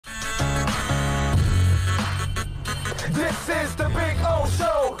This is the Big O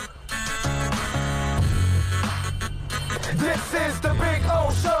Show. This is the Big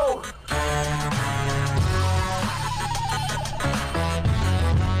O Show.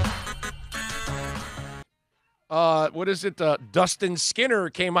 What is it? Dustin Skinner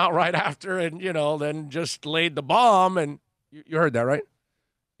came out right after and, then just laid the bomb. And you heard that, right?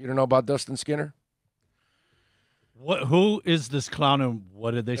 You don't know about Dustin Skinner? Who is this clown and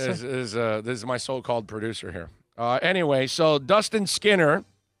what did they say? This is my so-called producer here. Anyway, so Dustin Skinner,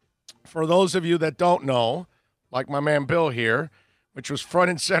 for those of you that don't know, like my man Bill here, which was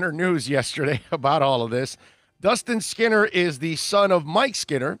front and center news yesterday about all of this, Dustin Skinner is the son of Mike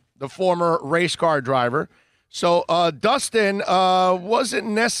Skinner, the former race car driver. So Dustin wasn't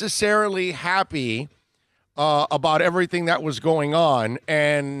necessarily happy about everything that was going on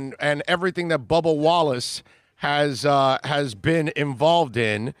and everything that Bubba Wallace has been involved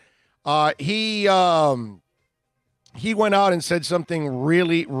in. He went out and said something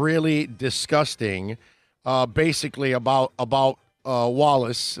really, really disgusting, basically about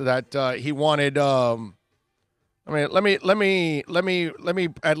Wallace, that he wanted. Let me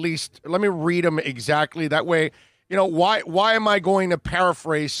read him exactly. That way, why am I going to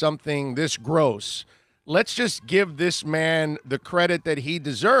paraphrase something this gross? Let's just give this man the credit that he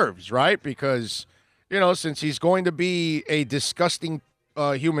deserves, right? Because, since he's going to be a disgusting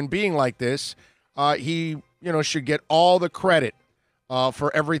human being like this, he, should get all the credit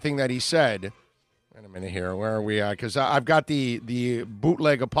for everything that he said. Wait a minute here. Where are we at? Because I've got the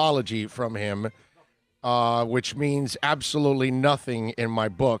bootleg apology from him, which means absolutely nothing in my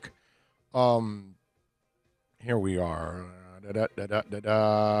book. Here we are.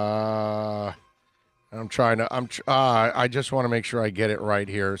 I just want to make sure I get it right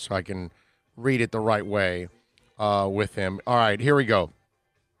here so I can read it the right way with him. All right, here we go.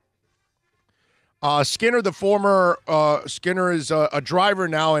 Skinner, the former Skinner is a driver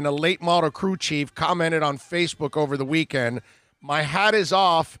now and a late model crew chief, commented on Facebook over the weekend, "My hat is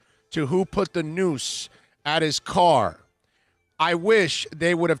off to who put the noose at his car. I wish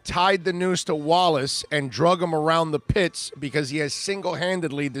they would have tied the noose to Wallace and drug him around the pits because he has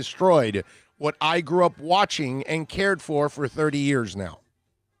single-handedly destroyed what I grew up watching and cared for 30 years now."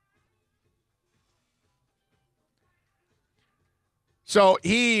 So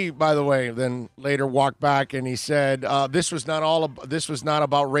he, by the way, then later walked back and he said, this was not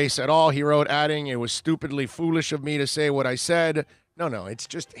about race at all. He wrote, adding, "It was stupidly foolish of me to say what I said." No, it's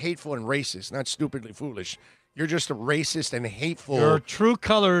just hateful and racist, not stupidly foolish. You're just a racist and hateful. Your true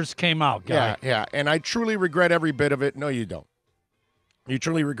colors came out, guy. Yeah, and I truly regret every bit of it. No, you don't. You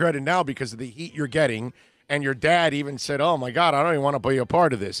truly regret it now because of the heat you're getting, and your dad even said, "Oh, my God, I don't even want to be a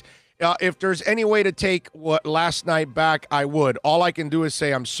part of this." If there's any way to take what last night back, I would. All I can do is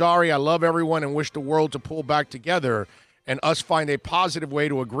say I'm sorry, I love everyone, and wish the world to pull back together and us find a positive way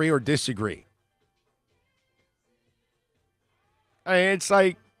to agree or disagree. I mean, it's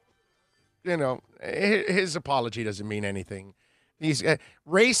like, his apology doesn't mean anything. These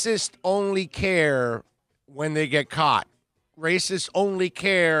racists only care when they get caught. Racists only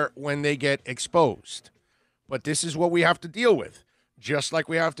care when they get exposed. But this is what we have to deal with. Just like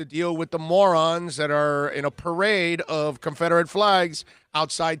we have to deal with the morons that are in a parade of Confederate flags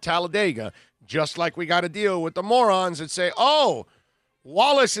outside Talladega. Just like we got to deal with the morons that say, "Oh,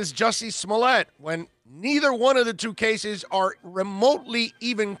 Wallace is Jussie Smollett," when neither one of the two cases are remotely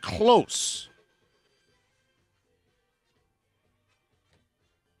even close.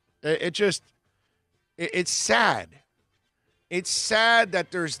 It's sad. It's sad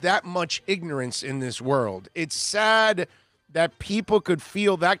that there's that much ignorance in this world. It's sad that people could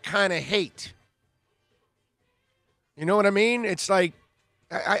feel that kind of hate. You know what I mean? It's like,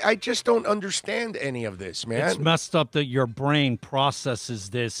 I just don't understand any of this, man. It's messed up that your brain processes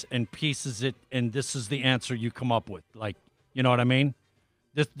this and pieces it, and this is the answer you come up with. Like, you know what I mean?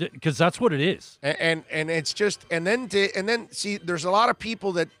 Because that's what it is. And it's just, and then see, there's a lot of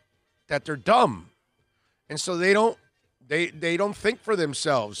people that they're dumb, and so they don't think for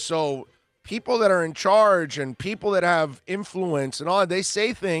themselves. So people that are in charge and people that have influence and all, they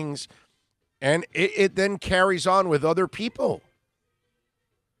say things, and it then carries on with other people.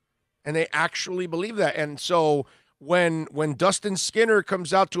 And they actually believe that. And so when Dustin Skinner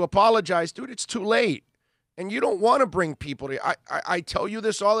comes out to apologize, dude, it's too late. And you don't want to bring people to I tell you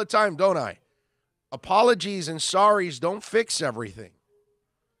this all the time, don't I? Apologies and sorries don't fix everything.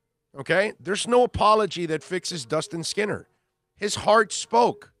 Okay? There's no apology that fixes Dustin Skinner. His heart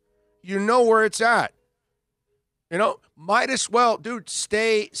spoke. You know where it's at. Might as well, dude,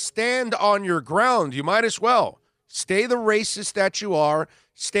 stand on your ground. You might as well. Stay the racist that you are.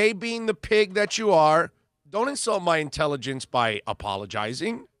 Stay being the pig that you are. don't insult my intelligence by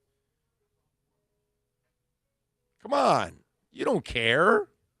apologizing. Come on. You don't care.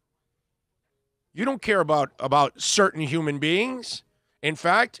 You don't care about certain human beings. In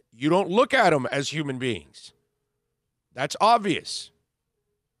fact, you don't look at them as human beings. That's obvious.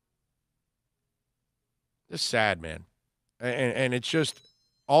 It's sad, man. And it's just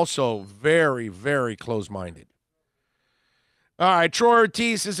also very, very close-minded. All right, Troy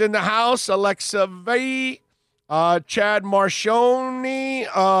Ortiz is in the house. Alexa V. Chad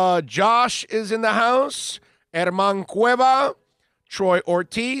Marshoni. Josh is in the house. Herman Cueva. Troy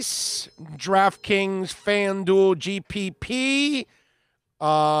Ortiz. DraftKings FanDuel GPP.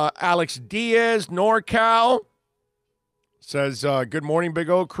 Alex Diaz, NorCal. Says, good morning, Big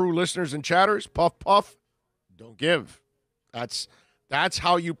O crew listeners and chatters. Puff, puff. Don't give. That's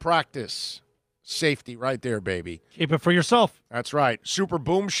how you practice safety right there, baby. Keep it for yourself. That's right. Super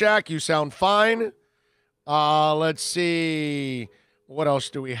Boom Shack, you sound fine. Let's see. What else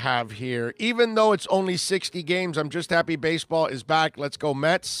do we have here? Even though it's only 60 games, I'm just happy baseball is back. Let's go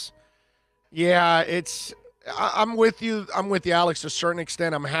Mets. Yeah, I'm with you. I'm with you, Alex, to a certain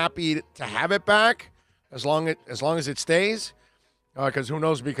extent. I'm happy to have it back as long as it stays. Because who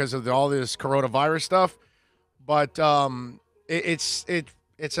knows, because of all this coronavirus stuff. But it's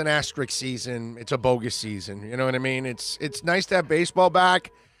an asterisk season. It's a bogus season. You know what I mean? It's nice to have baseball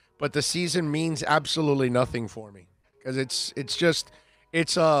back, but the season means absolutely nothing for me because it's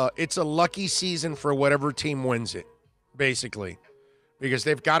a lucky season for whatever team wins it, basically, because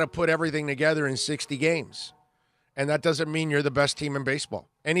they've got to put everything together in 60 games, and that doesn't mean you're the best team in baseball.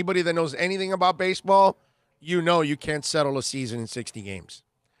 Anybody that knows anything about baseball, you know you can't settle a season in 60 games.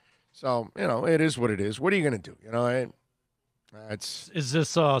 So, it is what it is. What are you going to do? Is this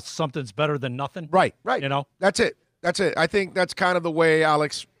something's better than nothing? Right. That's it. I think that's kind of the way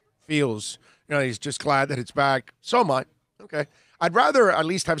Alex feels. He's just glad that it's back. So am I. Okay. I'd rather at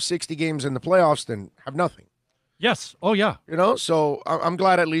least have 60 games in the playoffs than have nothing. Yes. Oh, yeah. So I'm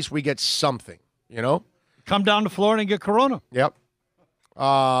glad at least we get something, Come down to Florida and get Corona. Yep.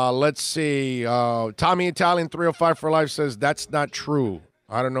 Let's see. Tommy Italian 305 for life says that's not true.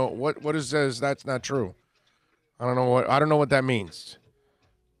 I don't know what it says. That's not true. I don't know what that means.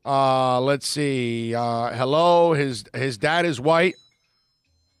 Let's see. Hello. His dad is white.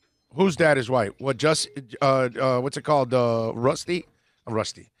 Whose dad is white? What? What's it called? Rusty.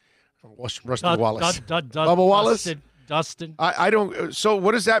 Rusty Wallace. Bubba Wallace. Dustin. I don't. So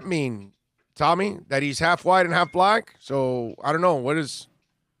what does that mean, Tommy? That he's half white and half black? So I don't know.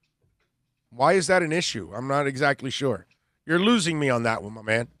 Why is that an issue? I'm not exactly sure. You're losing me on that one, my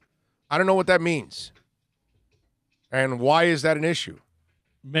man. I don't know what that means. And why is that an issue?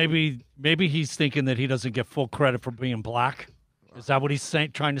 Maybe he's thinking that he doesn't get full credit for being black. Is that what he's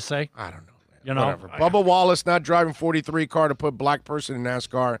trying to say? I don't know, man. Whatever. Bubba Wallace not driving 43 car to put black person in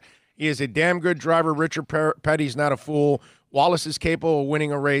NASCAR. He is a damn good driver. Richard Petty's not a fool. Wallace is capable of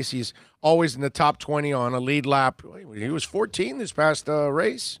winning a race. He's always in the top 20 on a lead lap. He was 14 this past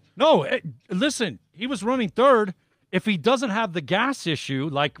race. No, listen, he was running third. If he doesn't have the gas issue,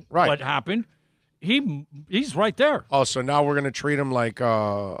 what happened, he's right there. Oh, so now we're gonna treat him like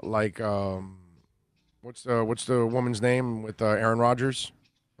what's the woman's name with Aaron Rodgers?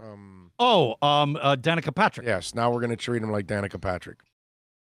 Danica Patrick. Yes, now we're gonna treat him like Danica Patrick.